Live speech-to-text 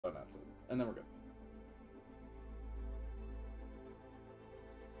and then we're good.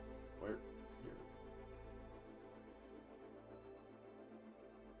 Where? Here.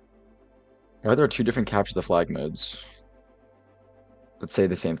 Why are there two different capture the flag modes? Let's say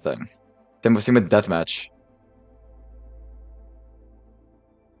the same thing. Same with deathmatch.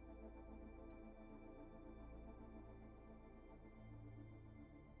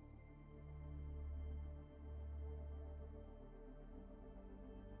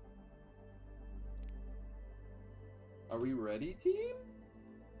 Are we ready, team?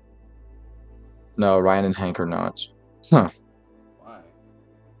 No, Ryan and Hank are not. Huh. Why?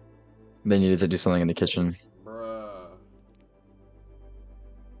 They needed to do something in the kitchen. Bruh.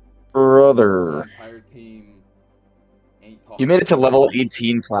 Brother. The entire team ain't talking. You made it to level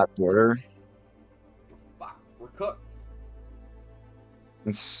 18 flat border. Fuck, we're cooked.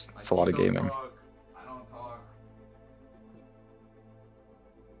 That's a lot of gaming. I don't talk.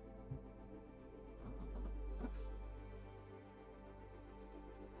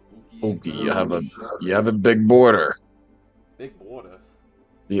 Oogie, you have a big border. Big border.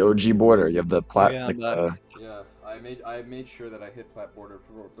 The OG border. You have the plat. Yeah, like Yeah, I made sure that I hit plat border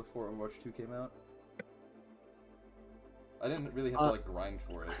before Overwatch 2 came out. I didn't really have to like grind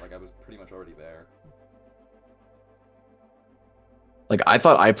for it. Like I was pretty much already there. like I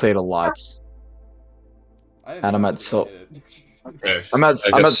thought I played a lot. And I'm at Okay. I'm at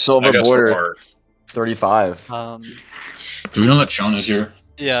silver border 35. Do we know that Sean is here?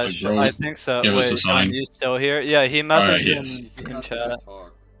 Yeah, I think so. Give us Wait, a sign. Sean, you still here? Yeah, he messaged yes. in chat.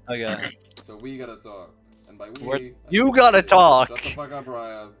 Okay. So we gotta talk. And by we, you gotta talk! Shut the fuck up,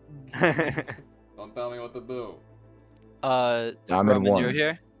 Ryan. Don't tell me what to do. Diamond Roman, 1. you're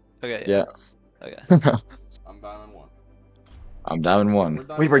here? Okay. Yeah. Okay. I'm Diamond 1. I'm Diamond 1.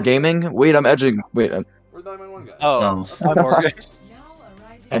 Wait, we're gaming? Wait, I'm edging. Wait, we're Diamond 1 guys. Oh, I'm Morgan.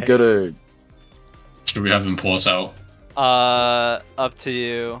 I'm gonna. Should we have them pull us out? Up to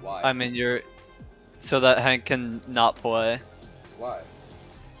you. Why? I mean, you're so that Hank can not play. Why?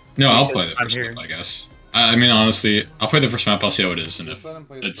 No, I'll play the first map, I guess. I mean, honestly, I'll play the first map. I'll see how it is, and if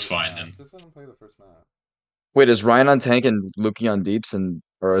it's fine, then. Just let him play the first map. Wait, is Ryan on tank and Lukey on deeps,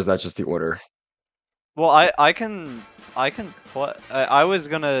 or is that just the order? Well, I can play. I was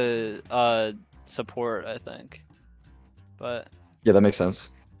gonna support, I think, but Yeah, that makes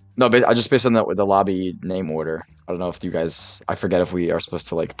sense. No, but I just based on the lobby name order. I don't know if you guys. I forget if we are supposed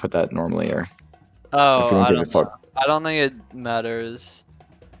to like put that normally or. oh, if we don't I give don't a fuck. know. I don't think it matters.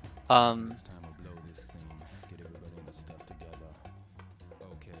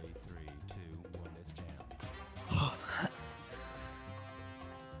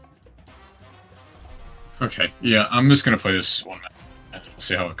 Okay, yeah, I'm just gonna play this one map and we'll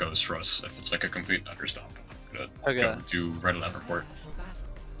see how it goes for us. If it's like a complete understomp, I'm gonna go do Red Alert report.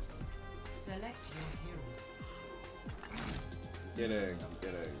 I'm kidding.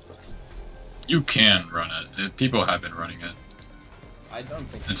 You can run it. People have been running it. I don't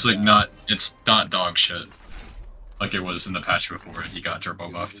think it's like not. It's not dog shit. Like it was in the patch before he got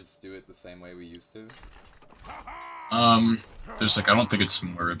turbo buffed. Just do it the same way we used to. There's like I don't think it's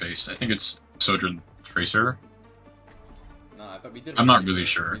Moira based. I think it's Sojourn Tracer. No, I thought we did. I'm not really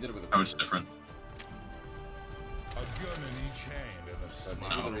sure how it's different.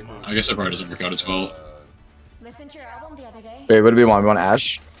 No, I guess it probably doesn't work out as well. Listened to your album the other day. Wait, what do we want? We want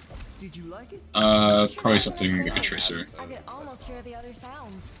Ash? Did you like it? Probably something like a Tracer. I could almost hear the other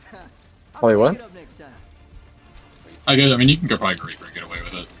sounds. Probably what? I guess. I mean, you can go probably Reaper and get away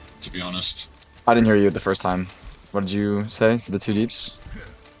with it. To be honest. I didn't hear you the first time. What did you say for the two deeps?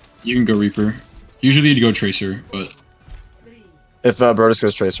 You can go Reaper. Usually you'd go Tracer, but if Brodus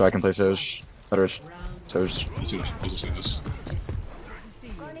goes Tracer, I can play Soj. Better Soj. Let's do this.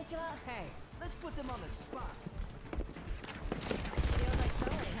 Hey, let's put them on the spot.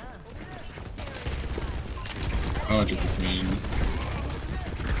 Oh, just mean.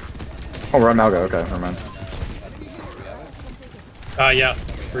 Oh, we're on Malga. Okay, never mind. Yeah.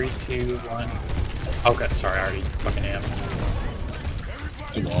 3, 2, 1. Okay, sorry, I already fucking am.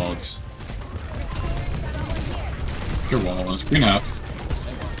 The logs. Your wall is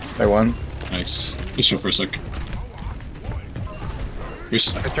 3.5. I won. Nice. Just chill for a sec.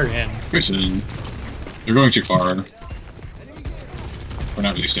 They're in. They're going too far. We're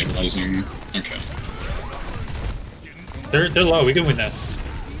not really stabilizing. Okay. They're low. We can win this.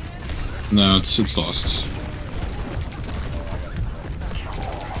 No, it's lost.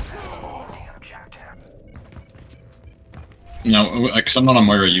 No, because I'm not on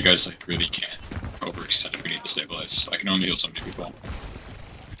Moira, you guys like really can't overextend if we need to stabilize. I can only heal so many people.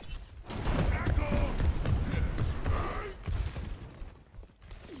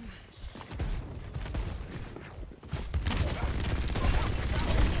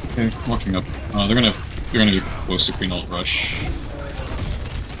 Okay, walking up. They're gonna be close to Queen ult rush.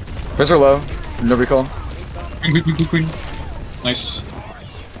 Press are low. No recall. Queen. Nice.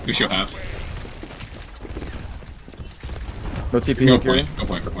 Lucio half. No TP. Go point.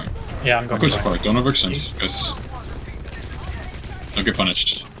 Yeah, I'm going Push to far. Don't overextend, guys. Don't get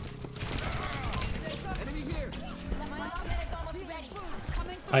punished.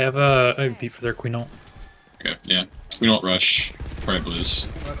 I have a beat for their Queen ult. Okay, yeah. We don't rush. Probably Blizz.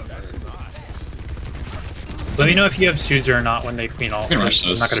 Let me know if you have Suzer or not when they Queen ult. We can rush I'm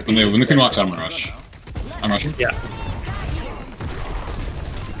this. not gonna When the Queen walks out, I'm gonna rush. I'm rushing. Yeah.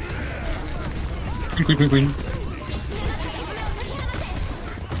 Queen.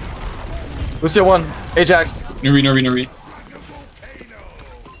 Lucio 1. Ajax. Nuri.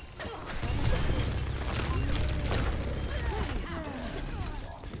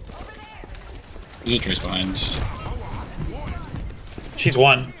 There's a trace behind. She's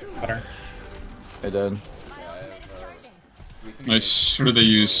 1. Better. They did. Nice. What did they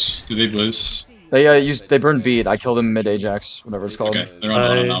use? Did they Blizz? They burned beat. I killed him mid Ajax, whatever it's called. Okay, they're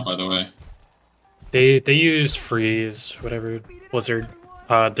on now, by the way. They use freeze, whatever, blizzard.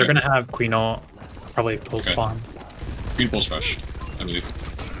 They're gonna have Queen ult, probably pull spawn. Queen pulse rush, I believe.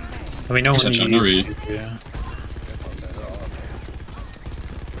 And we know when Exception, you Nuri. yeah.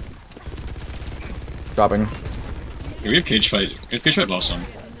 Dropping. Yeah, we have cage fight. We have cage fight blossom.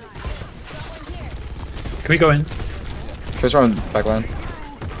 Can we go in? Tracer on backline.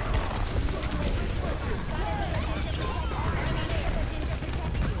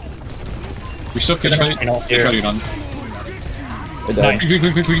 We still have cage fight. Cage fight on. They died.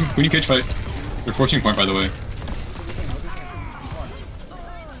 Nice. Queen, we need cage fight. They're 14 point, by the way.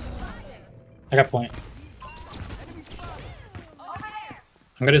 I got point.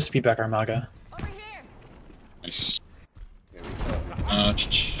 I'm gonna speed back our Maga. Nice.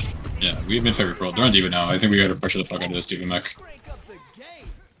 Yeah, we've been favorite world. They're on D.Va now. I think we gotta pressure the fuck out of this D.Va mech.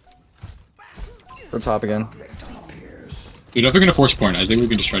 We're top again. Dude, if we're gonna force point, I think we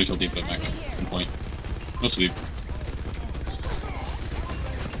can just try to kill D.Va mech. One point. No sleep.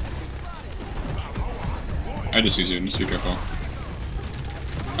 I just use it, just be careful.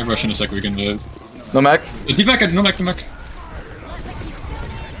 I'm rushing a sec, we can live. No mech. D.Va no mech.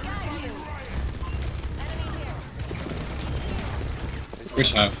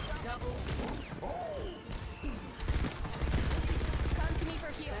 Wish half.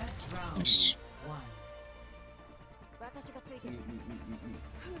 Nice.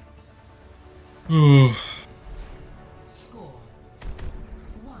 Ooh. Score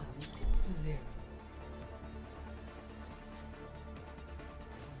 1-0.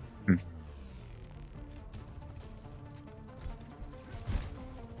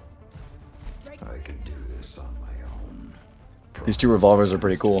 I could do this on my own. These 2 revolvers are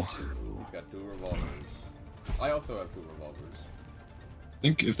pretty cool. He's got 2 revolvers. I also have 2 revolvers. I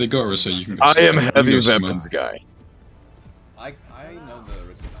think if they go Orisa, you can go I am Sigma. You can heavy go Sigma. weapons guy. I know the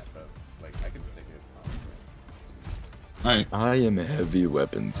Orisa matchup. Like, I can stick it, honestly. Alright. I am a heavy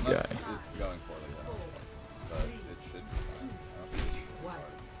weapons guy. It's going poorly though. But it should be fine.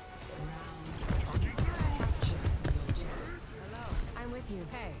 Hello, I'm with you.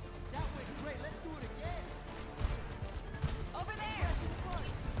 Hey. That went great. Let's do it again. Over there.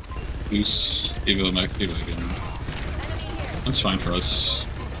 Loose. D.Va mech, D.Va again. That's fine for us.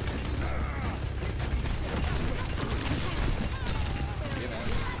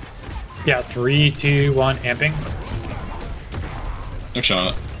 Yeah, 3, 2, 1, amping. No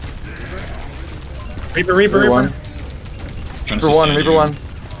shot. Reaper. Reaper 1. Trying to Reaper 1. sustain Reaper you. 1.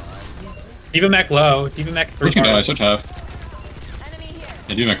 D.Va mech low. D.Va mech 3. We can die, switch half.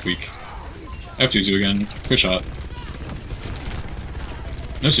 Yeah, D.Va mech weak. I have Suzu again. Good shot.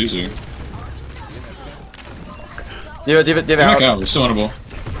 No Suzu. D.Va Back out. out, we're still winnable.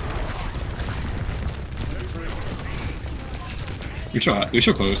 Good shot. You're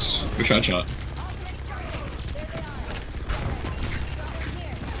so close. Good shot.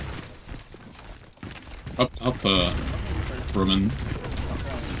 Up, Roman.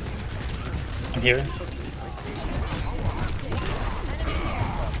 I'm here.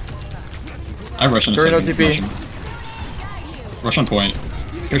 I rush on a Curry no second. TP. Rush on point.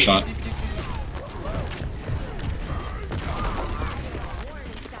 Good shot.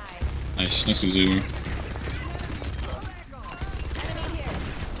 Nice Suzu.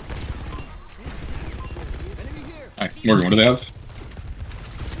 Alright, Morgan, what do they have?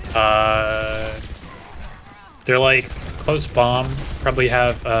 They're like close bomb. Probably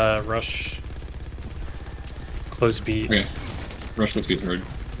have rush. Close beat. Okay. Rush with beat third.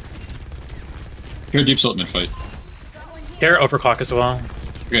 Here, deep salt mid fight. They're overclock as well.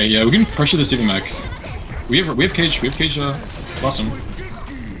 Okay, yeah, we can pressure this even mech. We have cage. We have cage. Blossom.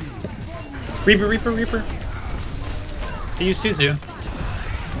 Reaper. They use Suzu.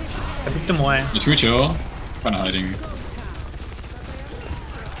 I picked him away. Let's go chill. Kinda hiding.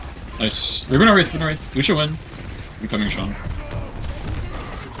 Nice. We're gonna Wraith. We should win. I'm coming, Sean.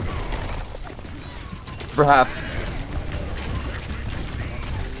 Perhaps.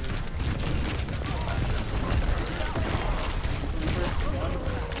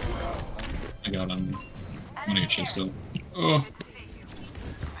 I got him. I'm gonna get chased though. Oh.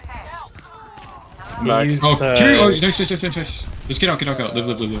 He Back. used, Oh, Kiri! Oh, nice. Just get out.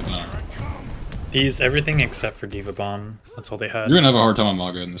 Live. No. he used everything except for Diva Bomb. That's all they had. You're gonna have a hard time on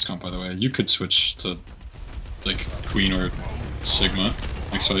Maga in this comp, by the way. You could switch to, like, Queen or Sigma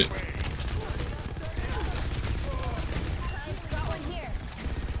next fight.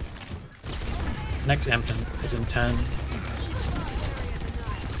 Next Hampton is in 10.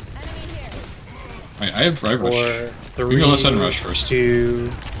 Wait, I have rush. 4, 3, We can go left side and rush first. 2,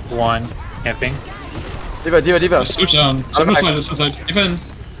 1. Camping. Diva. Just switch down. Left side. Even.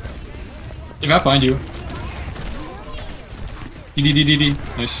 If I find you. D.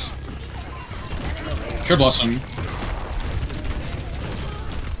 Nice. Pure Blossom.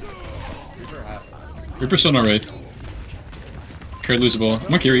 Reaper still no Wraith. Care losable.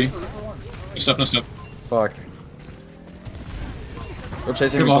 I'm on Kiri. No step. Fuck. We're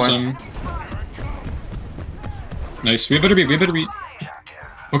chasing Pure the point. Blossom. Nice. We have better beat.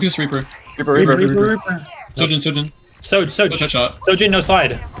 Focus Reaper. Reaper. Sojin. Soj. Shot. Sojin, no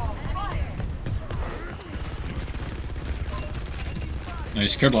slide.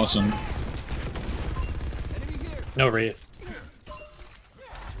 Nice. Care Blossom. No Wraith.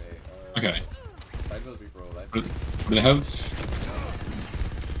 Okay. Side goes Reaper, left. What do they have?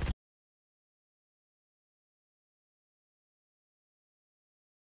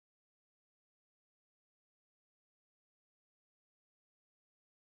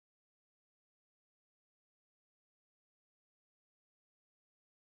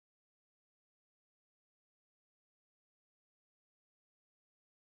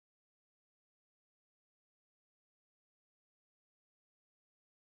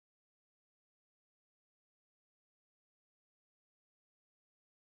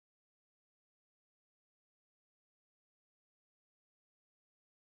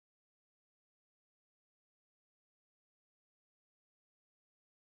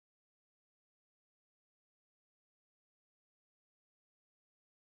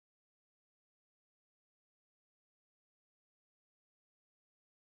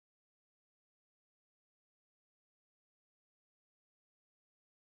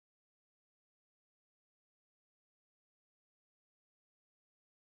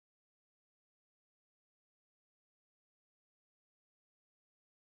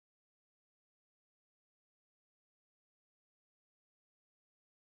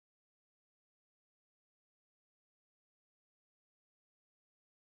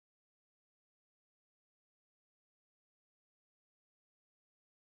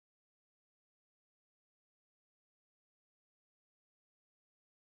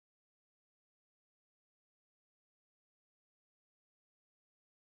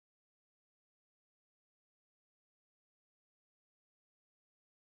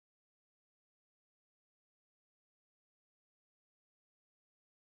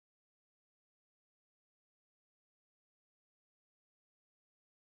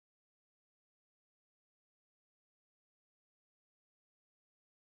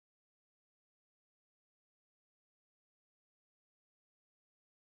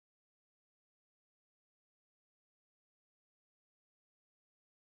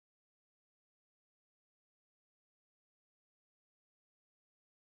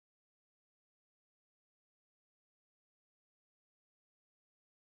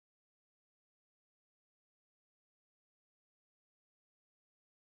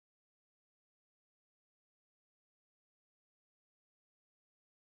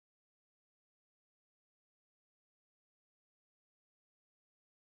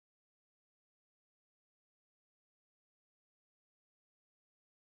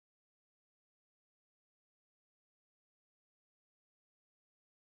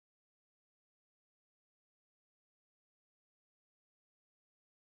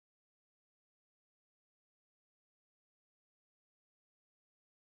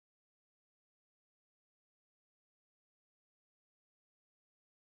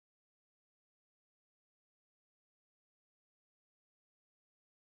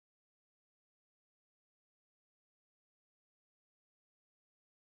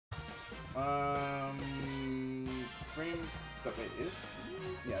 Scream But wait, is?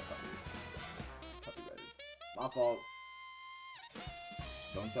 Yeah, it probably is. Copywriters. My fault.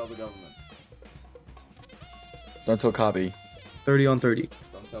 Don't tell the government. Don't tell copy. 30 on 30.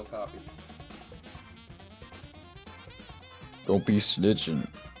 Don't tell copy. Don't be snitching.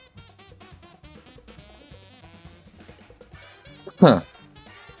 Huh.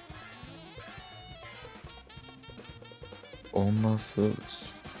 On my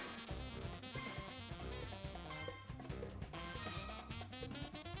face.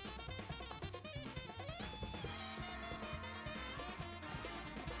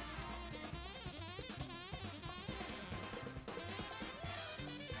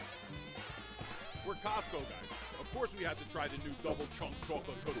 We're Costco guys. Of course we had to try the new double chunk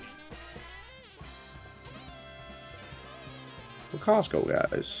chocolate cookie. We're Costco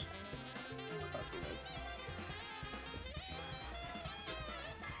guys.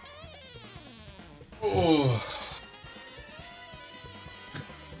 Oh.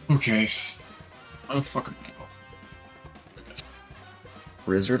 Okay. I don't fucking know.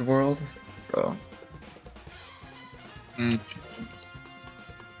 Wizard World? Bro.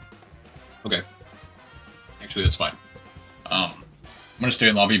 Okay. Actually, that's fine. I'm gonna stay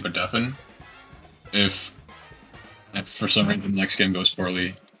in lobby, but deafen. If for some reason the next game goes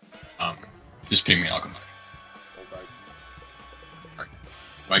poorly, just ping me. I'll come back.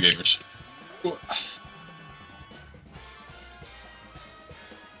 Bye, gamers. Cool.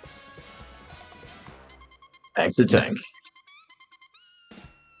 Tank to tank.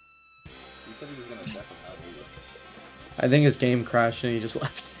 He said he was gonna deafen out either. I think his game crashed and he just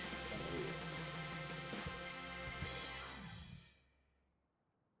left.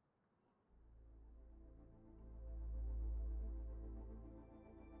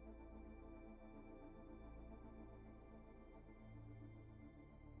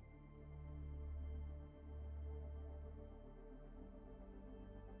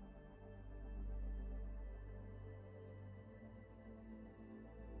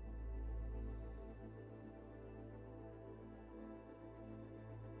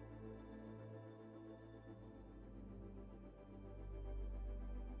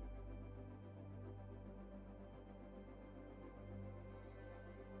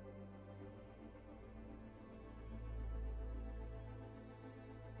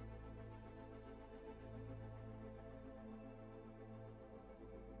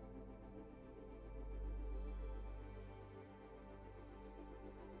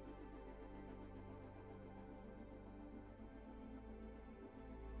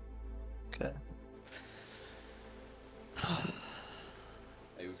 Okay.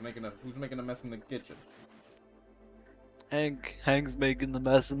 Hey, who's making a mess in the kitchen? Hank's making the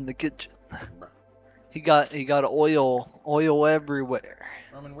mess in the kitchen. Bruh. He got oil everywhere.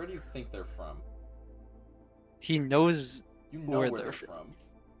 Roman, where do you think they're from? He knows You know where where they're they're from.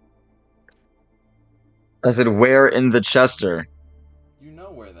 I said, where in the Chester? You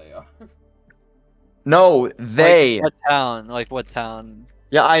know where they are. No, they. Like what town? Like what town?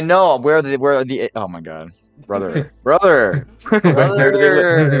 Yeah, I know. Where are the? Oh my god, brother, brother. Where do they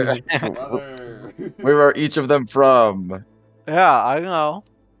live? Brother. Where are each of them from? Yeah, I know.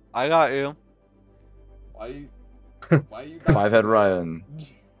 I got you. Why you? Why you? Five Head Ryan.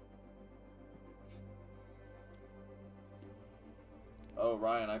 Oh,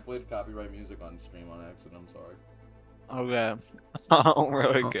 Ryan, I played copyright music on stream on accident. I'm sorry. Okay. I don't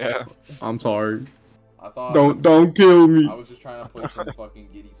really care. I'm sorry. I thought. Don't kill me. I was just trying to play some fucking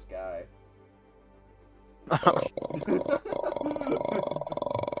Giddy Sky.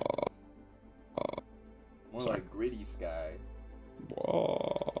 More like Gritty Sky.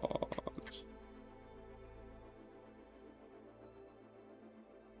 What?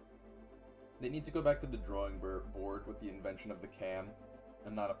 They need to go back to the drawing board with the invention of the cam.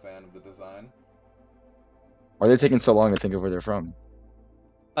 I'm not a fan of the design. Why are they taking so long to think of where they're from?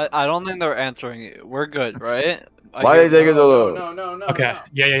 I don't think they're answering you. We're good, right? Why are they taking so long? No. Okay. No.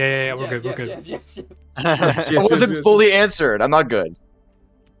 Yeah. We're Yes, good. We're good. yes. I wasn't fully answered. I'm not good.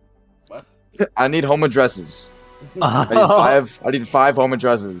 What? I need home addresses. I need five home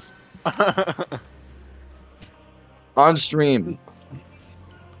addresses on stream.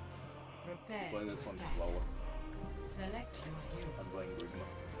 Prepare Play this to one attack. slower. Select your hero. I'm playing Grigma.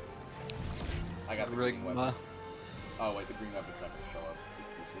 I got the green weapon. Rigma. Oh wait, the green weapon's not gonna show up. It's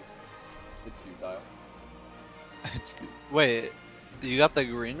useless. It's futile. Wait, you got the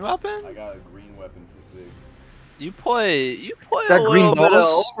green weapon? I got a green weapon for Sig. You play That a green little bit of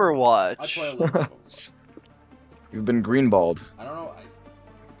balls? Overwatch. I play a little bit of Overwatch. You've been greenballed. I don't know.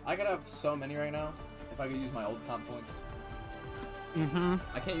 I could have so many right now. If I could use my old comp points. Mm-hmm.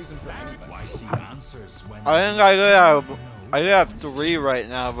 I can't use them for anything. Why see answers when I think I could have I have 3 right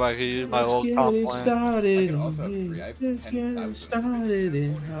now, but I could use my old comp plan. I could also have 3. I have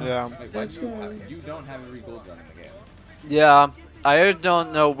 10,000. Yeah. Wait, why you don't have every gold gun in the game? Yeah, I just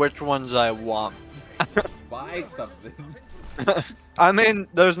don't know which ones I want. Buy something. I mean,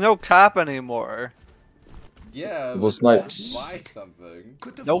 there's no cap anymore. Yeah, Well, snipes. buy something.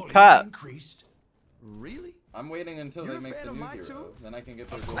 No cap. Really? I'm waiting until You're they a make fan the of new mine hero. too? Then I can get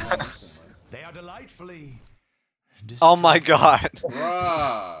their gold gun instantly. They are delightfully. Oh my god.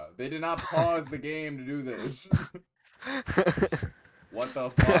 Bruh, they did not pause the game to do this. What the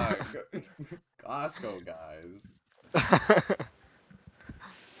fuck? Costco guys.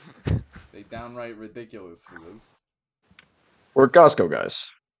 They downright ridiculous for this. We're Costco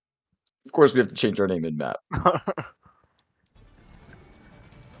guys. Of course, we have to change our name in map.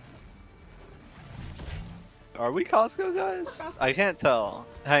 Are we Costco guys? I can't tell.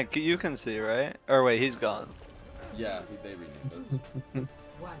 Hank, you can see, right? Or wait, he's gone. Yeah, they renamed us.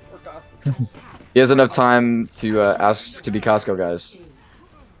 One. We're Costco. He has enough time to ask to be Costco guys.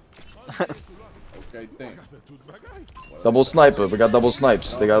 Okay, thanks. Double sniper. We got double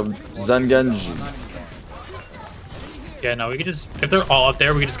snipes. They got Zen Genji. Yeah, no, we could just, if they're all up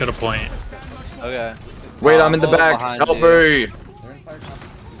there, we could just go to point. Okay. Wait, I'm in the Oh, back. behind Help you. me. Their entire competition.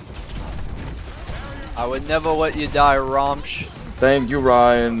 I would never let you die, Romsh. Thank you,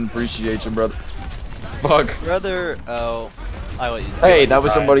 Ryan. Appreciate you, brother. Fuck. Brother, oh, I let you die. Hey, that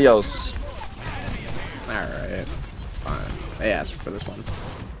was somebody else. Alright. Fine. They asked for this one.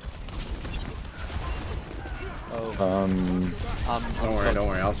 Oh, Don't worry, don't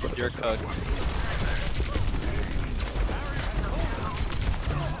worry. I'll switch. you're cooked.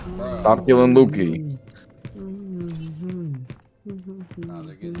 Stop killing Lukey. Nah,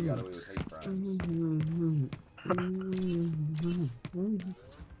 they're good. You got away with hate crimes.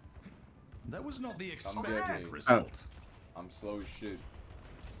 That was not the Come get expected me. result. I'm slow as shit.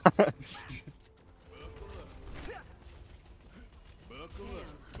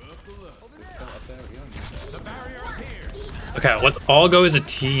 Okay, let's all go as a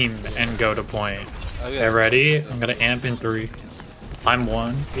team and go to point. Okay. Okay, ready? I'm gonna amp in 3. I'm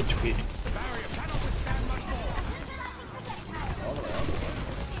 1 HP.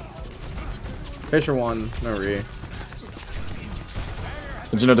 Fisher one, no re.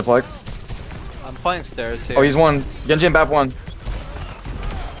 Did you know deflect? I'm playing stairs here. Oh, he's 1. Genji and BAP 1.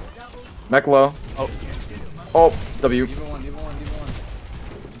 Mech low. Oh. Oh, W. Even one.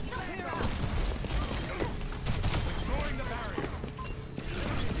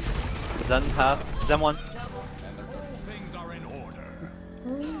 Zen half. Zen 1. Things are in order.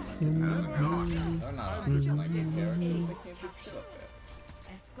 They're not switching like main characters. They can't do shit up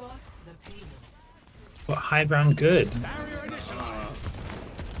there. Escort the payload. Well, high ground good.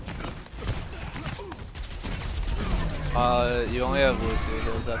 You only have Lucy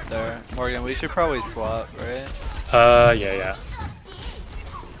heals up there. Morgan, we should probably swap, right? Yeah.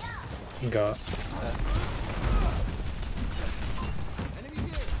 Go.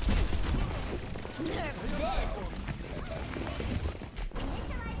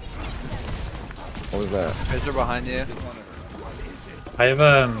 What was that? Is there behind you? I have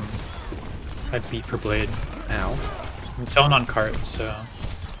I beat for blade. Ow. I'm chilling on cart, so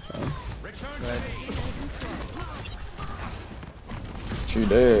Nice. She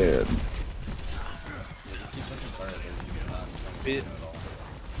did. Beat.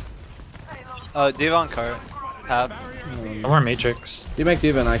 Diva on cart. Tab. no more matrix. You make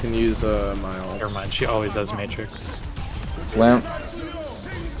Diva and I can use my ult. Never mind, she always does matrix. Slam.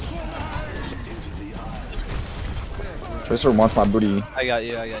 Tracer wants my booty. I got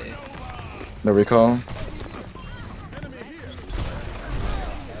you. No recall.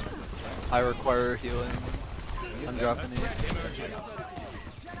 I require healing. I'm dropping you.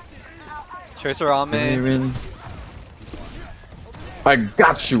 Tracer on me. I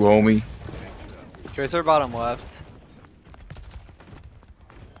got you, homie. Tracer bottom left.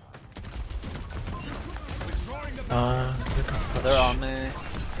 They're on me.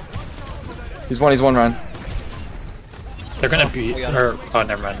 He's one, Ryan. They're gonna beat, I got or, oh,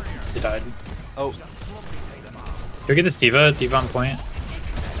 never mind. He died. Oh, Can we get this Diva? Diva on point.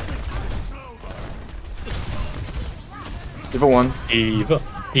 Diva 1. Diva.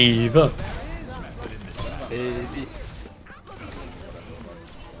 baby.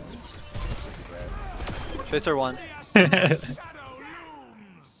 Tracer 1.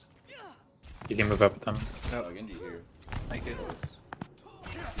 You can move up with them. Oh, Genji here. Thank you.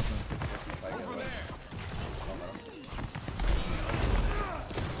 If I get away.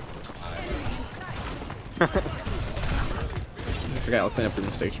 I forgot, I'll clean up the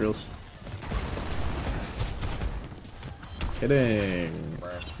mistakes reels. kidding.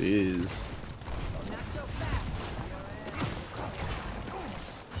 Jeez.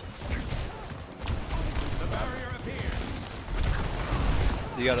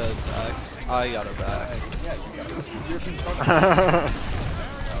 You gotta back. I gotta back.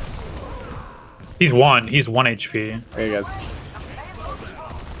 He's one. He's 1 HP. Hey guys.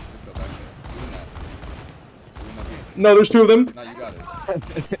 No, there's two of them. No, you got it.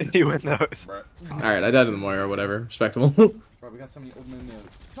 You win those. Alright, I died in the Moira or whatever. Respectable. Bro, we got so many old men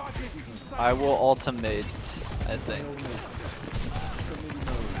notes. I will ultimate, I think.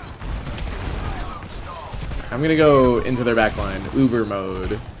 I'm gonna go into their backline. Uber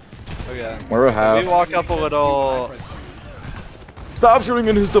mode. Okay. We're a half. We walk up a little. Stop shooting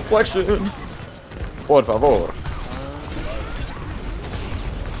in his deflection. Por favor.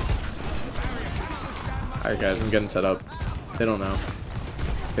 Alright guys, I'm getting set up. They don't know.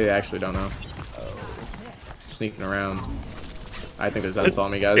 They actually don't know. Sneaking around. I think there's that saw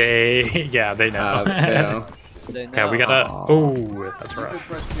me, guys. Yeah, they know. They know. They know. Yeah, we gotta. Oh, that's You could rough.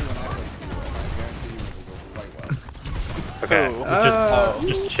 press 2 when I press 2, and I guarantee you it will go quite well. Okay,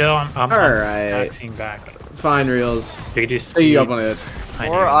 just chill. I'm Alright. axing back. Fine, Reels. Biggity Stay you up on it.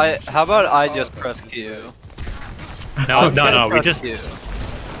 Or how about I just press Q? No, we Press just. Q.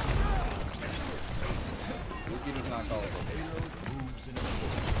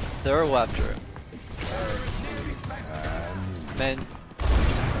 They're a lefter. Man,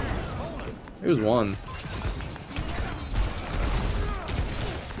 It was one.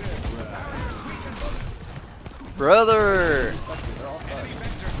 brother.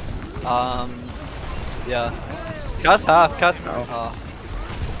 Yeah. Cast half. Cast.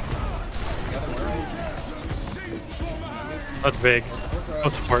 That's big. No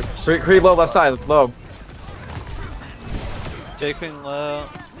support. Creed low, left side, low. J Queen low.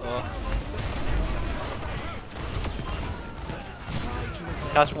 Oh.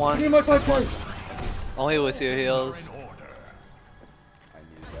 Cast one. Only Lucio heals.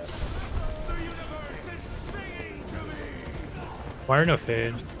 Why are no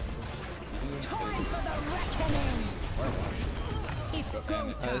fade?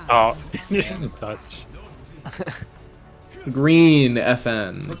 Nice. Oh, didn't touch. Green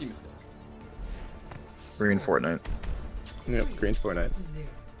FN. Green Fortnite. Yep, green's Fortnite.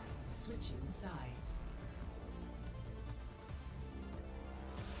 Switching sides.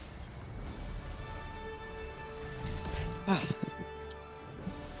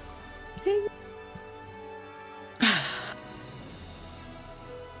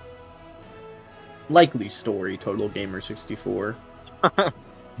 Likely story, Total Gamer 64.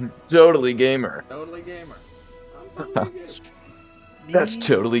 Totally gamer. Totally gamer. I'm totally gamer. That's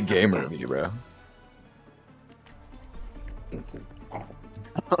totally gamer of you, bro.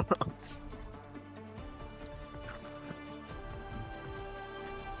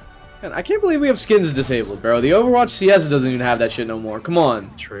 Man, I can't believe we have skins disabled, bro. The Overwatch CS doesn't even have that shit no more. Come on.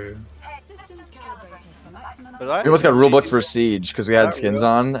 True. Systems calibrated for maximum. But I We almost got rulebooked for Siege because we had skins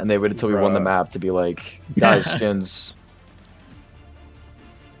on, and they waited until we won the Bruh. map to be like, guys, skins.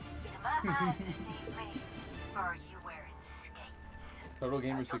 Total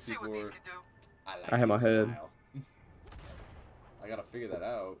Gamer 64. I have my head. style. I gotta figure that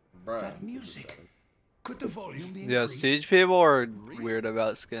out, bruh. That music. Could the volume be Yeah, increased? Siege people are weird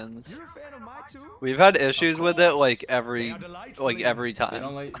about skins. You're a fan of mine too? We've had issues with it like They every are delightfully- every They time.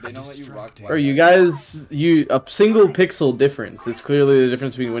 don't let you rock. Bro, you guys, a single pixel difference is clearly the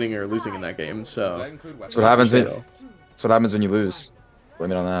difference between winning or losing in that game. Does that So include That's weapon what happens. wraps? That's what happens when you lose.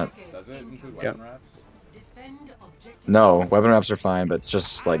 Blame it on that. Does it include Yeah. weapon wraps? Defend objective. No, weapon wraps are fine, but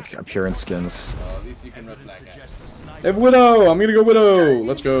just like appearance skins. Well, at least you can rep that guy. They have Widow. I'm gonna go Widow.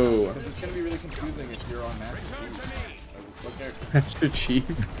 Let's go. Because it's gonna be really confusing if you're on Master Chief. What character? Master Chief.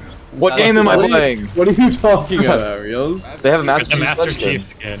 What game am I playing? What are you talking about, Reels? They have a It's Master the Chief Master sledge skin. Chief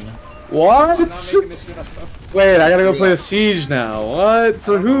skin. What? I'm not making this shit up. Wait, I gotta go play a Siege now. What?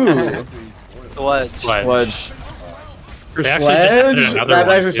 For who? Sledge. Sledge. Sledge. For They actually just added Sledge? another That's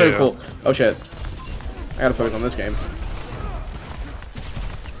one, actually so too. cool. Oh shit. I gotta focus on this game.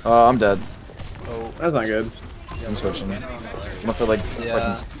 I'm dead. Oh, That's not good. I'm switching. I'm gonna feel like Yeah.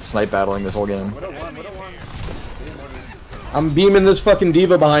 fucking snipe battling this whole game. I'm beaming this fucking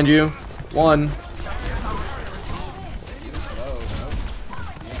diva behind you. One.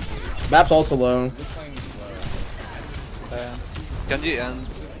 Map's also low. Genji ends.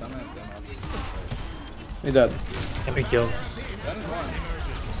 He dead. Epic kills.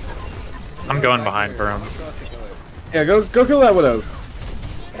 I'm going behind for him. Yeah, go kill that Widow.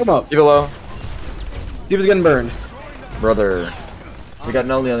 Come up. Keep it low. Diva's getting burned. Brother. We got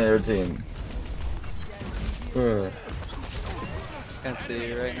Nolly on the other team. Can't see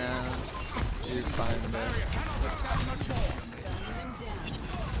you right now. You're fine there.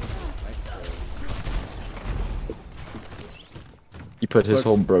 He put his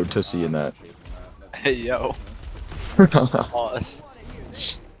whole bro tussie in that. Hey yo. Pause.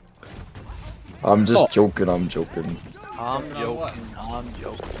 I'm just joking, I'm joking. I'm joking.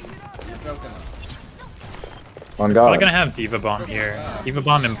 You're joking. On I'm God. gonna have Diva Bomb here. Diva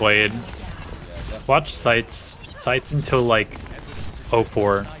Bomb and Blade. Watch sights. Sights until like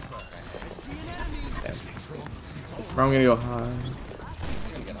 04. Bro, I'm gonna go high.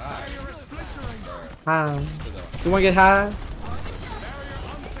 High. You wanna get high?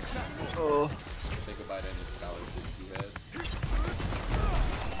 Oh. Say goodbye to any scholarships you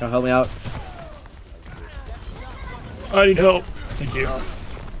had. Yo, help me out. I need help. Thank you.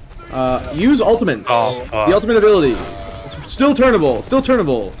 Use ultimates. Oh, The ultimate ability. It's still turnable. Still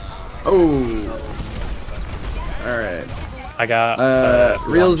turnable. Oh. Alright. I got.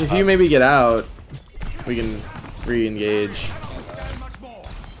 Reels, if you maybe get out, we can re-engage.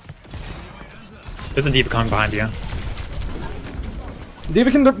 There's a Diva coming behind you.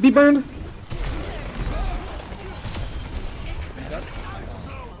 Diva can be burned?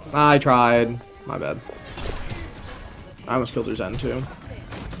 I tried. My bad. I almost killed her Zen too.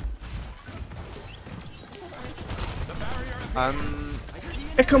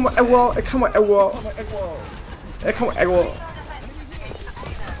 It come with a wall. It come with a wall. It come with a wall.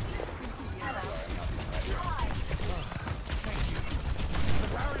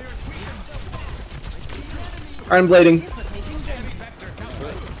 Alright, I'm blading.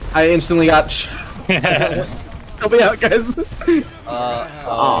 I instantly got. Help me out, guys.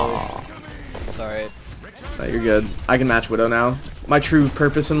 Oh. Sorry. No, you're good. I can match Widow now. My true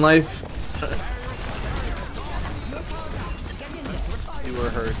purpose in life. You were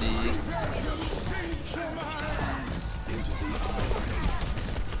her D.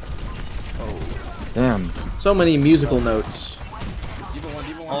 Damn. So many musical notes.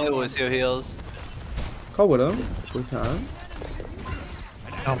 Only Lucio heals. Call Widow. Full time.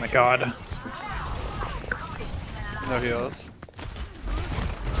 Oh my god. No heals.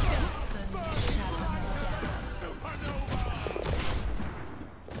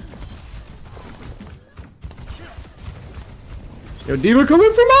 Yo, Diva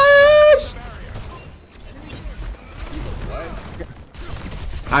coming for my ass!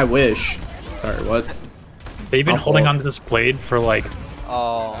 I wish. Sorry, what? They've been holding onto this blade for like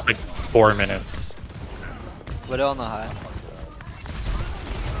Oh. 4 minutes. Widow on the high.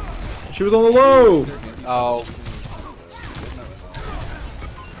 She was on the low! Oh.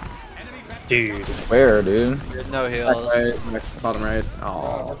 Dude. Where, dude? No Back heals. right, bottom right.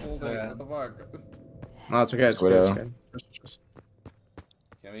 Oh. Yeah. No, it's okay. It's Widow. okay. It's okay.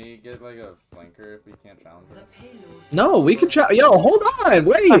 Can we get like a flanker if we can't challenge her? No, we can try. Yo, hold on,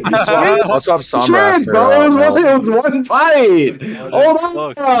 wait. I'll swap Sombra Shit, after. bro, it was one fight. Hold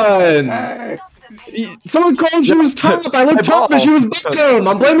Look. on. Someone called she was top. I looked top and she was bottom.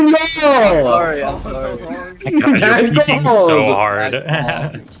 I'm blaming y'all. Sorry, I'm sorry. God, you're peeking so hard.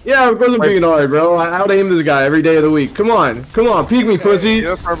 Yeah, of course I'm being hard, bro. I out aim this guy every day of the week. Come on, peek me, pussy. You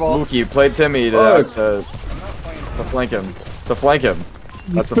have purple. Mookie, play Timmy to flank him. To flank him.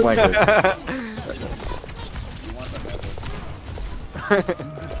 That's the flanker.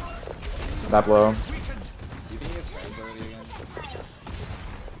 That blow.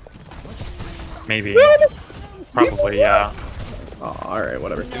 Maybe. Probably, yeah. Oh, alright,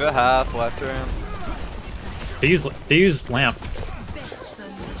 whatever. Give a half left to him. They use lamp.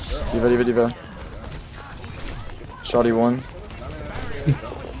 Diva. Shoddy 1.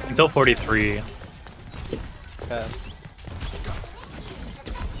 Until 43. Okay.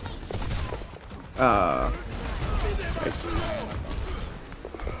 Thanks.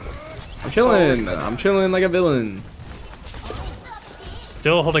 I'm chilling like a villain.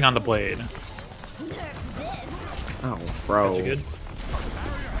 Still holding on the blade. Oh, bro. Is it good?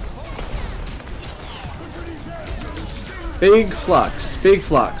 Big flux. Big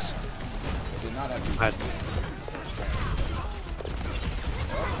flux.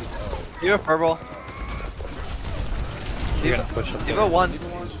 You have purple. You're gonna push up. Give a one.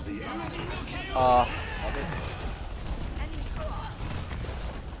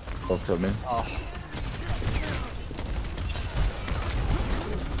 Both of me.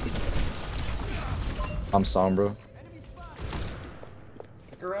 I'm Sombra.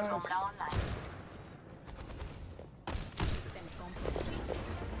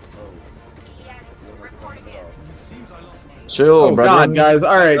 Chill, Oh brother. god, guys.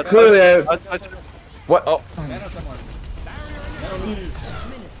 Alright, clearly What? Oh.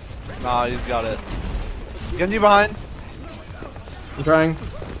 Nah, he's got it. Get you behind. I'm trying.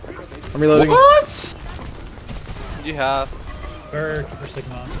 I'm reloading. What? You have. Or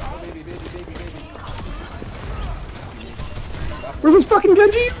Sigma. Where's this fucking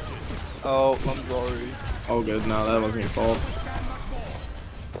Genji? Oh, I'm sorry. Oh, good. No, that wasn't your fault.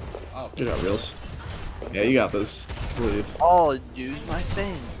 Good job, Reels. Yeah, you got this. Believe. I'll use my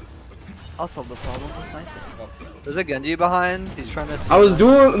thing. I'll solve the problem with my thing. There's a Genji behind. He's trying to. I was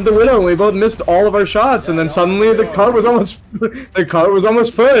doing the Widow and we both missed all of our shots, and then suddenly the cart was almost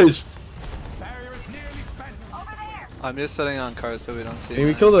pushed. I'm just sitting on cars so we don't see. Can we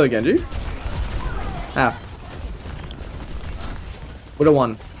him. kill the Genji? Half. Widow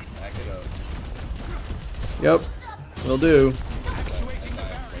 1. Yep. Will do.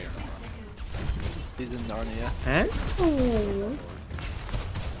 He's in Narnia. Huh?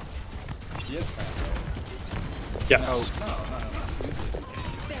 Yes.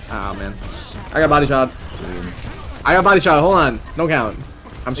 Ah, man. I got body shot. I got body shot. Hold on. Don't count.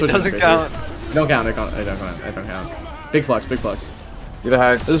 I'm It switching. doesn't count. Don't count. I don't count. Big flux. Big flux. You're the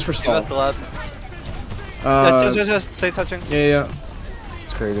hacks. This is for Give stall. us the lab. Just say touching. Yeah.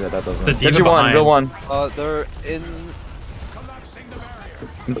 It's crazy that doesn't. It's a Get diva you one, behind. go one. They're in.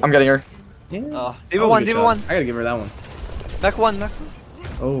 I'm getting her. Yeah. Diva one, Diva one. I gotta give her that one. Back one, back one.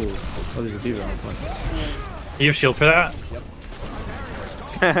 Oh, there's a diva on one. You have shield for that? Yep.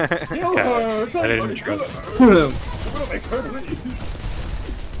 Okay. I didn't trust.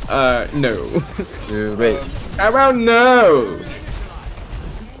 No. Dude, wait. How about no?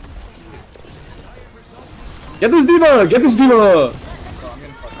 Get this diva! Get this diva!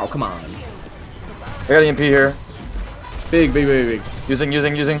 Oh, come on. I got EMP here. Big. Using.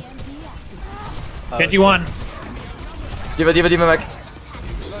 Genji one. Diva mech.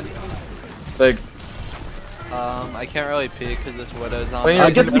 Big. I can't really peek because this Widow's on.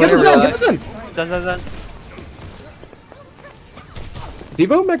 Get Get this in! Zen.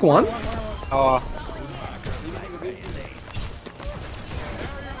 Devo mech 1? Oh.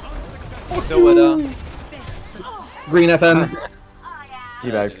 Still Widow. Green FN.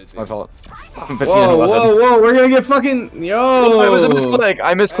 Teabag. It's my fault. 15 and Whoa, 11. whoa, we're gonna get fucking. Yo! It was a misclick.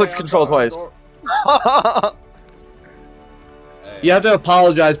 I misclicked control twice. You have to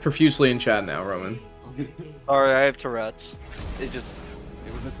apologize profusely in chat now, Roman. Sorry, I have Tourette's. It was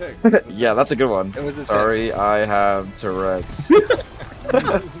a tick. Yeah, that's a good one. It was a Sorry, I have Tourette's.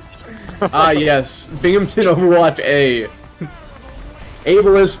 Ah, yes. Binghamton Overwatch A.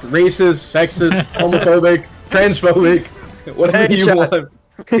 Ableist, racist, sexist, homophobic, transphobic, whatever Hey, you chat. want.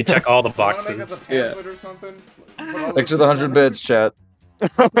 We check all the boxes. Yeah. Picture the 100 bits, chat.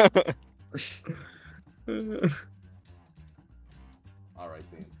 Alright,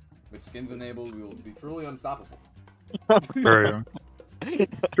 then. With skins enabled, we will be truly unstoppable. True.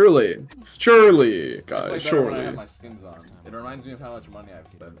 Truly. Surely, I play guys, better when I have surely. my skins on. It reminds me of how much money I've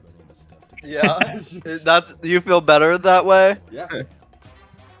spent. Yeah. That's you feel better that way? Yeah.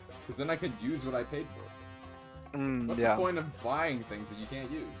 Because then I could use what I paid for. What's Yeah. the point of buying things that you can't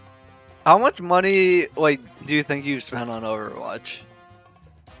use? How much money do you think you've spent on Overwatch?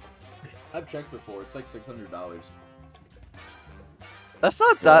 I've checked before. It's like $600. That's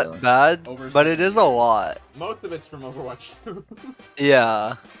not that bad, but it is a lot. Most of it's from Overwatch 2.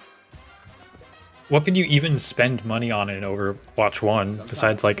 Yeah. What could you even spend money on in Overwatch 1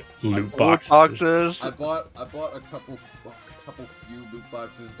 besides like loot Loot boxes? boxes. I bought a couple few loot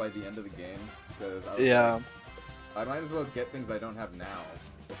boxes by the end of the game because I was like, I might as well get things I don't have now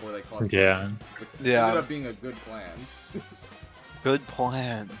before they cost Yeah. money, which Yeah. ended up being a good plan. Good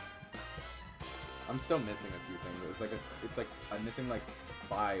plan. I'm still missing a few things. It's like I'm missing like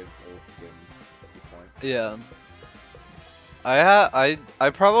 5 old skins at this point. Yeah. I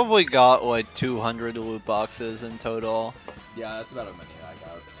probably got like 200 loot boxes in total. Yeah, that's about how many I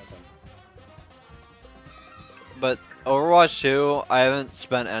got, I think. But Overwatch 2, I haven't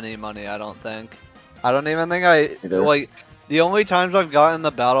spent any money, I don't think. I don't even think I like the only times I've gotten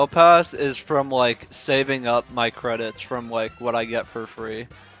the battle pass is from like saving up my credits from like what I get for free.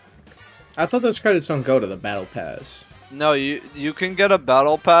 I thought those credits don't go to the battle pass. No, you can get a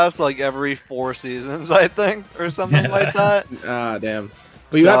battle pass like every 4 seasons, I think, or something like that. Ah, damn.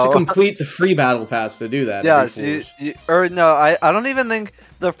 But you have to complete the free battle pass to do that. Yes, or no, I don't even think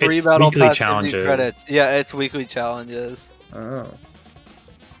the free It's battle weekly pass gives challenges. you credits. Yeah, it's weekly challenges. Oh.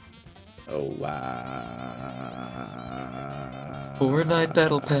 Oh, wow. Fortnite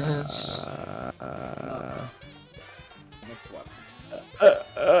battle pass. No sweat.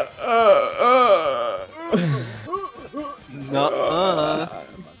 No.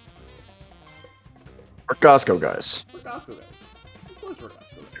 We're Costco guys. We're Costco guys. Of course we're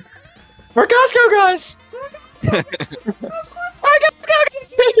Costco guys. We're Costco guys! I got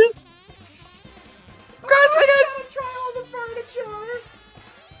this. Crossing it. Try all the furniture.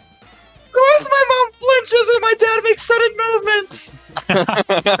 Of course, my mom flinches and my dad makes sudden movements.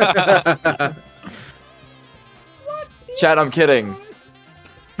 Chat, I'm kidding.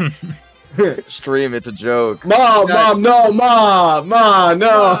 Stream, it's a joke. Mom, no, Ma, no.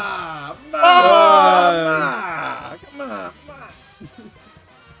 Ma, come on, Ma.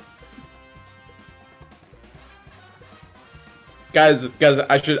 Guys,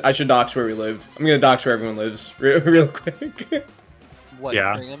 I should dox where we live. I'm gonna dox where everyone lives real quick. What,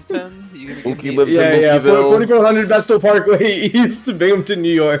 Yeah. Binghamton? You gonna give Mookie me- lives in Yeah, Mookieville. 4400 Vestal Parkway East, Binghamton,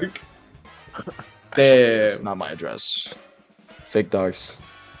 New York. It's Damn. not my address. Fake dogs.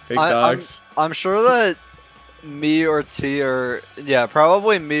 Fake I'm- dogs. I'm sure that me or T or yeah,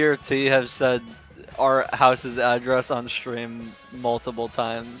 probably me or T have said our house's address on stream multiple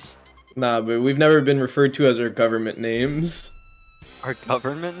times. Nah, but we've never been referred to as our government names. Our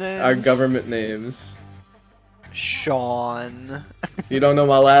government names? Our government names. Sean. You don't know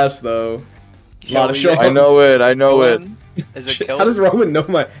my last though. A lot of Kelly. Sean's. I know it. I know it. Cohen? Is it How does Kelly? Roman know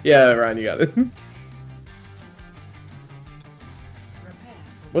my? Yeah, Ryan, you got it.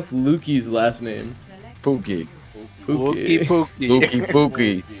 What's Lukey's last name? Pookie. Pookie Pookie. Pookie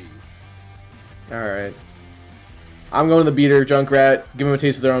Pookie. All right. I'm going to the beater, Junkrat. Give them a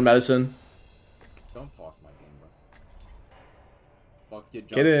taste of their own medicine. Don't toss my game, bro. Fuck your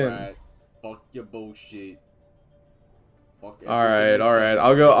Get in. Junkrat. Fuck your bullshit. Fuck All right, everything all you right. said.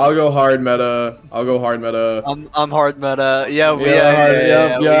 I'll go hard meta. I'll go hard meta. I'm hard meta. Yeah, we hard, we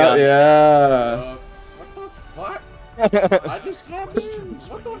got- yeah. What the fuck? I just happened.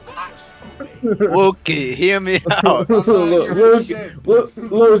 What the fuck? Wookie, hear me out.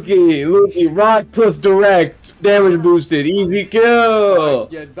 Loki, rock plus direct, damage boosted, easy kill.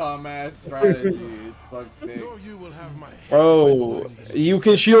 Your dumbass strategy. It sucks dick. Bro, you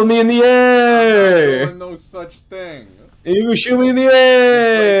can shield me in the I'm not air. doing no such thing. You can shield me in the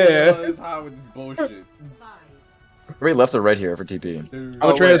air. This how it's bullshit. Right, left or right here for TP? I'm Oh,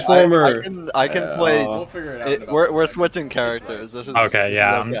 a wait, transformer. I can play. We'll figure it out. We're switching characters. This is Okay, this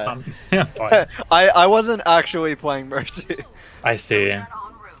yeah, is okay. I'm fine. I wasn't actually playing Mercy. I see.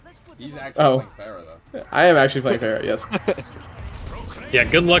 He's actually Oh. playing Pharah, though. I am actually playing Pharah, yes. Yeah,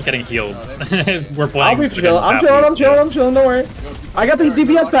 good luck getting healed. We're I'll playing. be chilling. I'm chilling, don't worry. I got the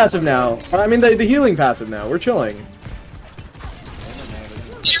DPS passive now. I mean, the healing passive now. We're chilling.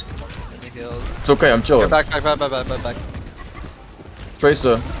 It's okay, I'm chilling. Back.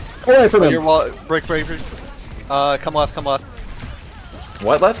 Tracer. Oh, wait for Your them. wall, break. Come left.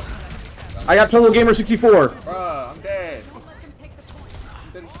 What left? I got Total Gamer 64. Bruh, I'm dead.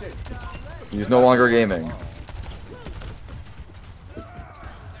 I'm dead as shit. He's no longer gaming.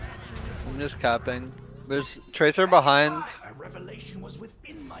 I'm just capping. There's Tracer behind. A revelation was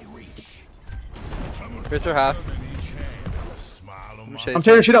within my reach. Tracer half. I'm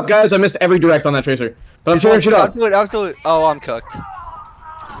tearing shit up, guys. I missed every direct on that Tracer. But I'm tearing shit up. Absolute. Oh, I'm cooked.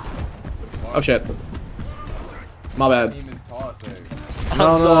 Oh, shit. My bad. Team is tossing.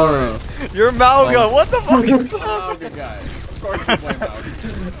 No. You're Malga. What the fuck? Malga guy. Of course you play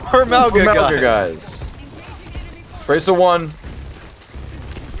Malga. We're Malga Malga guys. guys. Tracer 1.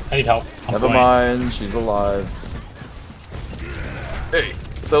 I need help. I'm Never flying. mind, she's alive. Hey,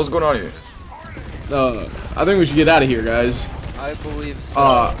 what the hell's going on here? I think we should get out of here, guys. I believe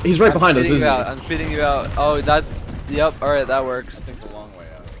so. He's right behind us, speeding isn't you he? out. I'm speeding you out. Oh, that's. Yep. All right, that works. I think the long way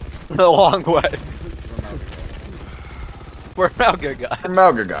out. The long way. We're Malga guys. We're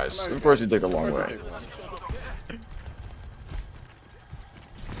Malga guys. Of course you take a long way.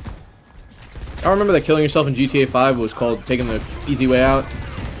 I remember that killing yourself in GTA 5 was called taking the easy way out.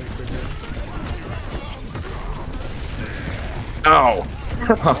 Ow! I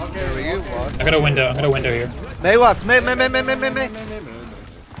got a window here. May left. May.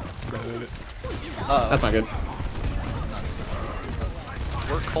 That's not good.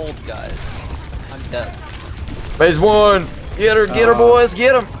 We're cold guys. I'm dead. Phase 1! Get her boys,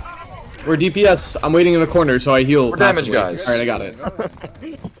 get him! We're DPS. I'm waiting in the corner so I heal. We're damage passively. guys. Alright, I got it.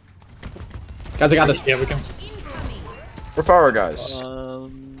 Guys, I got this. Yeah, we can. We're fire guys.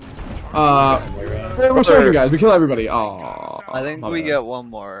 We're serving guys. We kill everybody. Aww. I think we get one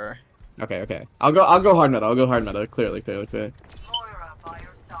more. Okay. I'll go hard meta. Clearly.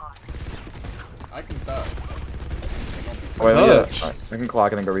 I can stop. Wait, Oh. yeah. I can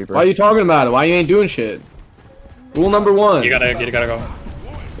clock and then go Reaper. Why are you talking about it? Why you ain't doing shit? Rule number 1. You gotta go.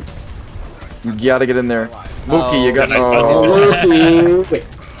 You gotta get in there. Mookie, you got. nice.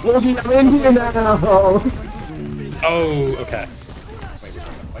 Loki, I'm in here now. Oh, okay.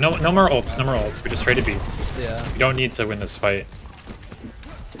 No more ults, no more ults. We just traded beats. Yeah. We don't need to win this fight.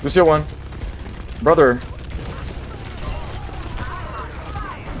 Lucio one. Brother.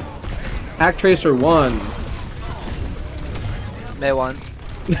 Hack Tracer 1. May 1.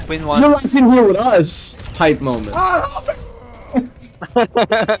 Queen 1. You're right in here with us. Type moment.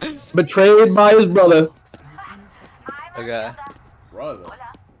 Betrayed by his brother. Okay. Brother.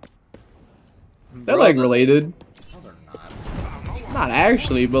 They're like related. No, they're not. Not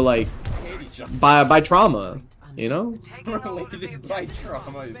actually, but like by trauma. You know? Related by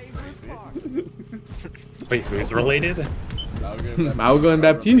trauma is crazy. Wait, who's related? Malgo and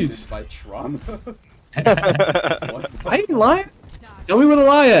Baptiste. By trauma. I ain't lying. Tell me where the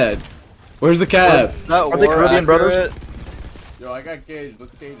lie at. Where's the cab? Are they Caribbean brothers? Yo, I got Gage.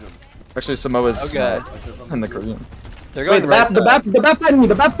 Let's Gage him. Actually, Samoa's Okay. in the Caribbean. They're going right the bat fighting me.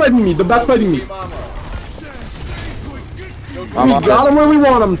 The bat fighting me. The bat fighting me. We got him where we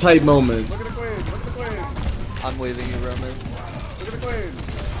want him. Type moment. Look at the queen. Look at the queen. I'm leaving you, Roman. Look at the queen.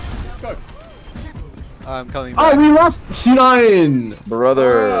 Let's go. I'm coming back. Oh, we lost C9.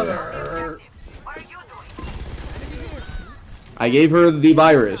 Brother. I gave her the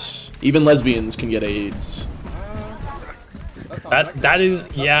virus. Even lesbians can get AIDS. That is,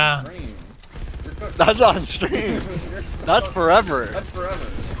 yeah. That's on stream. That's forever. That's forever.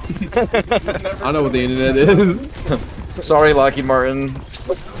 I know what the internet is. Sorry, Lockheed Martin.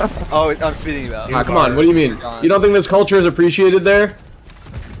 Oh, I'm speeding you out. Ah, come on. What do you mean? You don't think this culture is appreciated there?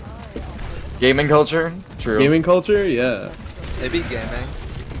 Gaming culture? True. Gaming culture? Yeah. They beat gaming.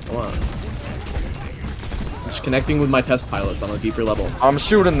 Come on. Just connecting with my test pilots on a deeper level. I'm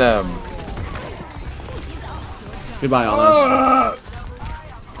shooting them. Goodbye, Anna.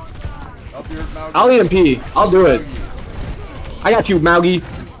 Up your mouth. I'll EMP. I'll do it. I got you, Maugi.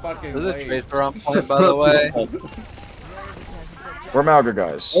 Fucking There's a tracer on point, by the way. We're Malga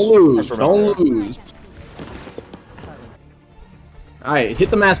guys. Don't lose. Don't lose. Alright, hit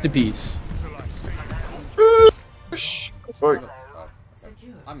the masterpiece.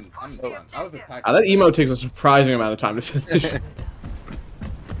 I'm done. I was attacked. That emote takes a surprising amount of time to finish.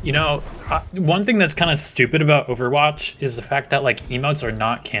 You know, one thing that's kind of stupid about Overwatch is the fact that like emotes are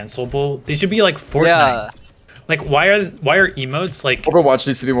not cancelable. They should be like Fortnite. Yeah. Like why are emotes like Overwatch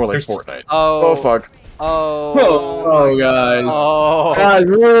needs to be more like Fortnite. Oh. Oh fuck. Oh, guys. Oh. Guys,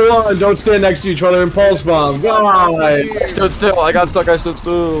 rule one, don't stand next to each other and pulse bomb. God. I stood still. I got stuck. I stood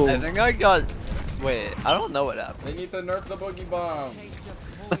still. I think I got. Wait, I don't know what happened. They need to nerf the boogie bomb.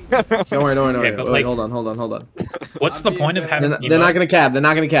 Don't worry. Okay, but, Wait, like, hold on. what's the point of having They're not gonna cap. They're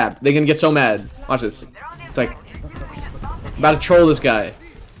gonna get so mad. Watch this. It's like about to troll this guy.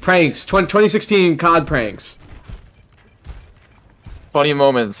 Pranks. 2016 COD pranks. Funny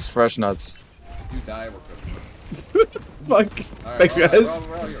moments. Fresh nuts. You die, we're good. Fuck. Alright, Thanks, guys.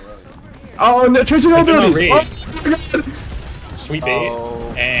 roll. Oh, no, Tracer abilities. raid. Oh, Sweet bait,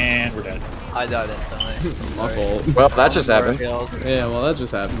 and we're dead. I died instantly. my fault. Well, that just happened. Yeah, well, that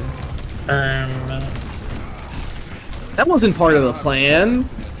just happened. That wasn't part of the plan.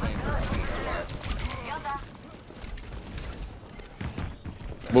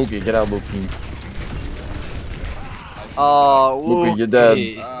 Mookie, get out, Mookie. Oh, Mookie, you're dead.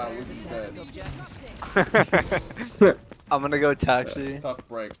 Lukee's dead. I'm gonna go taxi. Tough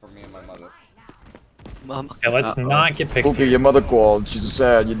break for me and my mother. Mom. Okay, let's not get picked. Mookie, your mother called. She's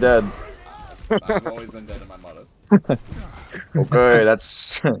sad. You're dead. I've always been dead to my mother. Okay,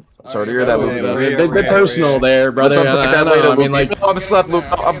 that's. Sorry to hear that, Mookie. A bit personal there, brother. Let's unpack that later, I mean, Mookie. like, No, I'm slept, Luke.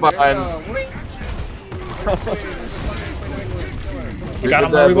 No, I'm fine. We got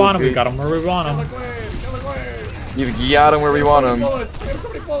him where we want him. We got him where we want him. You got him where we want him.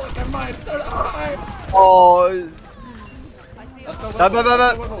 Oh.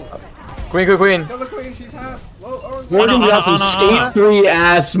 Queen. Kill the queen, she's half. Morgan, you got some skate 3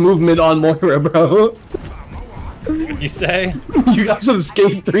 ass movement on Moira, bro. What'd you say? You got some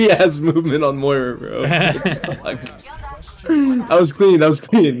skate 3 ass movement on Moira, bro. That was clean.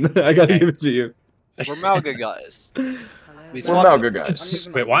 I gotta give it to you. We're Malga guys. We're Malga guys.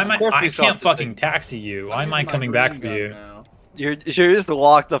 Wait, why am I? Of course we I swapped can't this fucking taxi you. Why am I coming back for you? You're just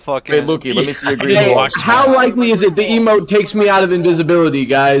locked the fucking. Hey, Lukey, let me see your green Hey, balls. how likely is it the emote takes me out of invisibility,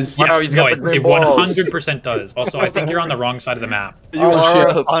 guys? Wow, Yes, he's got no, the green it balls. 100% does. Also, I think you're on the wrong side of the map. You Oh,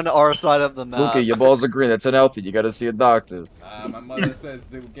 are shit. on our side of the map. Lukey, your balls are green. That's unhealthy. You gotta see a doctor. My mother says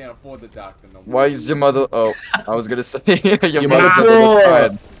they can't afford the doctor no more. Why is your mother? Oh, I was gonna say your Your mother said they look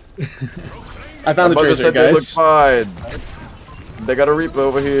fine. I found the Mother tracer, said they look guys. fine. They got a Reaper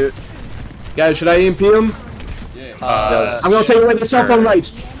over here. Guys, should I EMP him? Yeah. Yes. I'm gonna take away the cell phone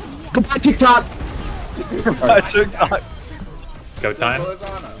rights. Goodbye, TikTok. I took that. Go time.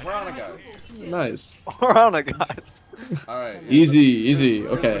 We're on a guys. Nice. We're on it, guys. Alright. Easy.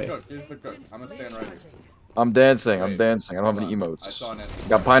 Okay. Here's the cook. I'm gonna stand right here. I'm dancing. I'm dancing. I don't have any emotes. I saw an enemy.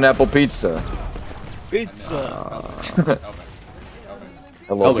 Got pineapple pizza. Pizza.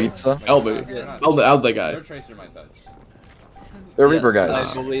 Hello, pizza. Elby guy. Their tracer might touch. They're Reaper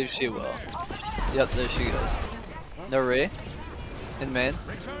guys. I believe she will. Yep, there she goes. No Ray. In main.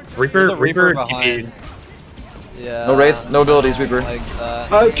 Reaper Reaper TP'd. behind. Yeah. No Wraith, no abilities, Reaper. Like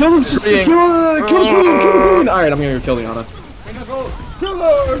that. Kill the queen. Alright, I'm gonna kill Liana.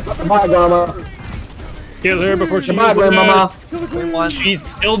 Bye, Grandma. Kill her before she Goodbye, uses Grandmama. it. She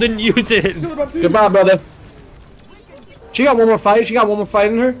still didn't use it. Goodbye, brother. She got one more fight. She got one more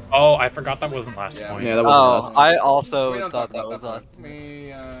fight in her. Oh, I forgot that wasn't last point. Yeah, that was last. I also thought that was last.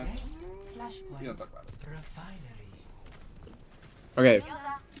 We don't talk about it. Okay.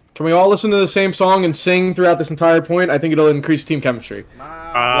 Can we all listen to the same song and sing throughout this entire point? I think it'll increase team chemistry.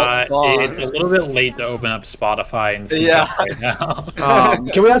 It's a little bit late to open up Spotify and sing that right now.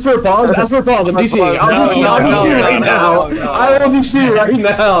 Can we ask for a pause? Ask for a pause. I'm DCing. I'm DCing right now. I will DC right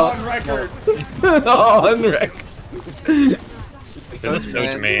now. On record. On record. It's in the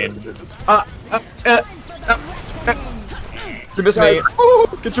Soch main. You missed me.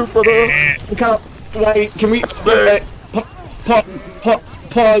 Oh, get your brother. Wait, can we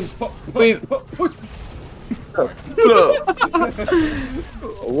pause, please?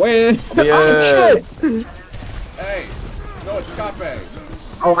 When? Yeah. Hey, no, it's Cafe.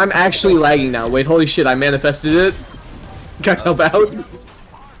 Oh, I'm actually lagging now. Wait, holy shit! I manifested it. Guys, help out.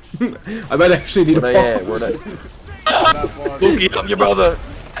 I might actually need a pause. Luki, help your brother.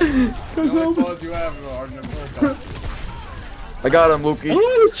 I got him, Luki.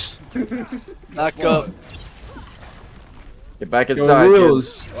 Back up. Get back inside,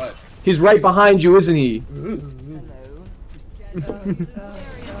 kids. What? He's right behind you, isn't he?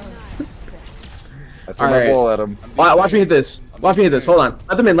 I threw my ball at him. Watch me hit this. Watch me hit this. Hold on.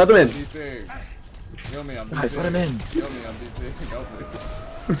 Let them in. Let them in. Guys, let him in.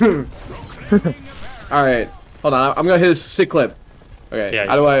 Alright. Hold on. I'm gonna hit a sick clip. Okay. Yeah,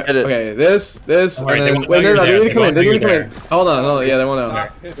 how do I? hit it. Okay. This, and Alright, then. they won't Wait, know no, you're they need to come in. there. They need to come They in. won't know Hold on. Hold on. Yeah, they won't know.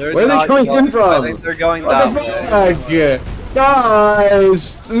 They're Where are they not coming going- in from? I think they're going What down. the fuck?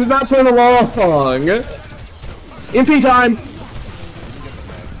 Guys, this is not playing along. MP time.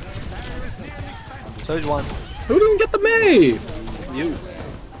 So's one. Who didn't get the May? You.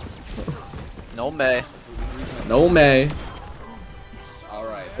 No May. No May.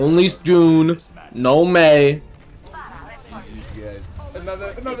 Alright. Only June. No May. Yes.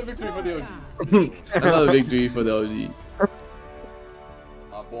 Another victory for the OG. Another victory for the OG.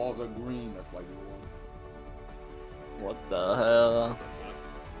 Our balls are green, that's why you won. What the hell?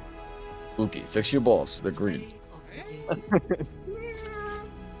 Luki, fix your balls. They're green. I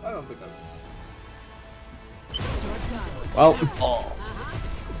don't think that's... Well,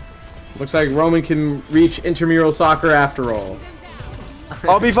 looks like Roman can reach intramural soccer after all.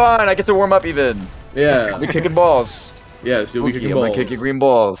 I'll be fine. I get to warm up even. Yeah. I'll be kicking balls. Yes, you'll be Luki, kicking I'm gonna balls. kick your green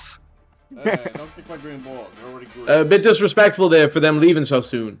balls. Hey, don't kick my green balls. They're already green. A bit disrespectful there for them leaving so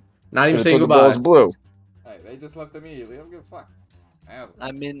soon. Not even Gonna saying turn the goodbye. balls blue. Hey, they just left immediately. I don't give a fuck.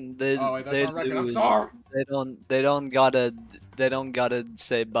 I mean, they Oh, wait, that's they on record. I'm lose. sorry. They don't gotta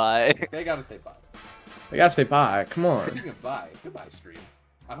say bye. They gotta say bye. I gotta say bye. Come on. Speaking of bye, goodbye, stream.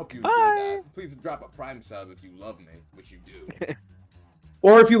 I hope you enjoyed that. Please drop a Prime sub if you love me, which you do.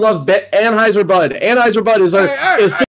 Or if you love Anheuser-Busch. Anheuser-Busch is Hey, is